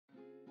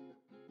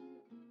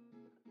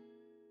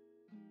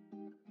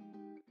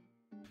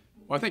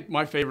Well, I think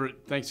my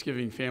favorite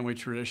Thanksgiving family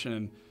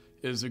tradition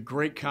is a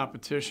great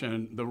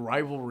competition, the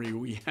rivalry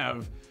we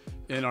have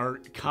in our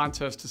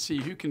contest to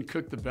see who can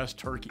cook the best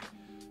turkey.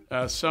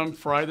 Some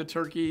fry the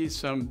turkey,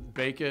 some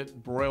bake it,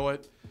 broil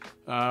it,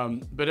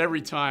 but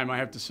every time I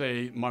have to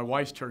say my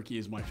wife's turkey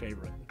is my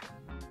favorite.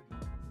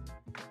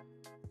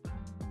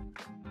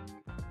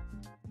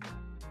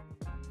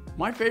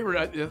 My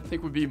favorite, I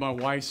think, would be my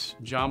wife's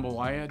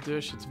jambalaya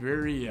dish. It's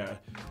very,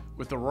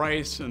 with the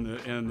rice and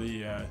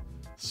the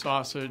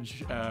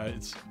sausage,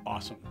 it's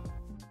awesome.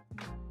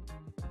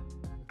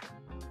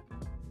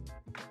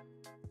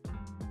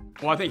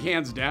 Well, I think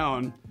hands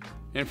down,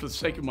 and for the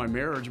sake of my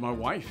marriage, my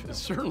wife is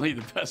certainly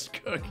the best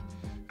cook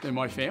in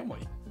my family.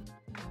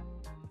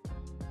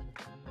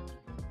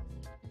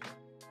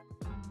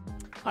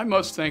 I'm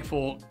most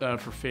thankful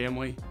for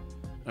family,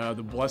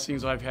 the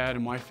blessings I've had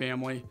in my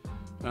family,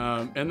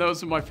 and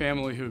those of my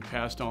family who have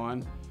passed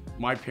on.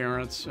 My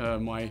parents,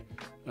 my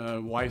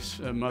wife's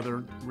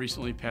mother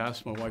recently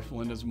passed, my wife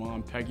Linda's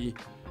mom, Peggy,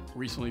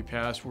 recently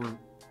passed.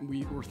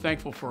 We're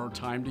thankful for our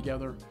time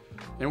together,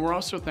 and we're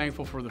also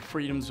thankful for the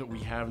freedoms that we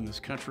have in this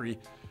country.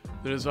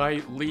 That as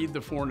I lead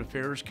the Foreign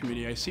Affairs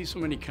Committee, I see so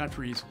many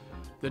countries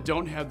that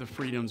don't have the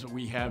freedoms that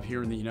we have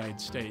here in the United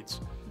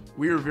States.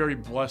 We are very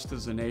blessed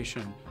as a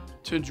nation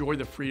to enjoy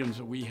the freedoms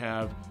that we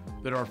have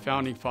that our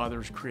founding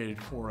fathers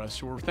created for us.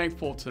 So we're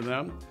thankful to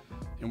them,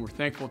 and we're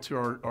thankful to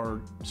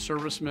our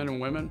servicemen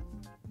and women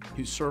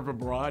who serve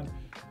abroad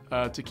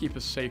to keep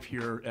us safe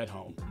here at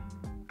home.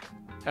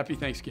 Happy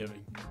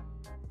Thanksgiving.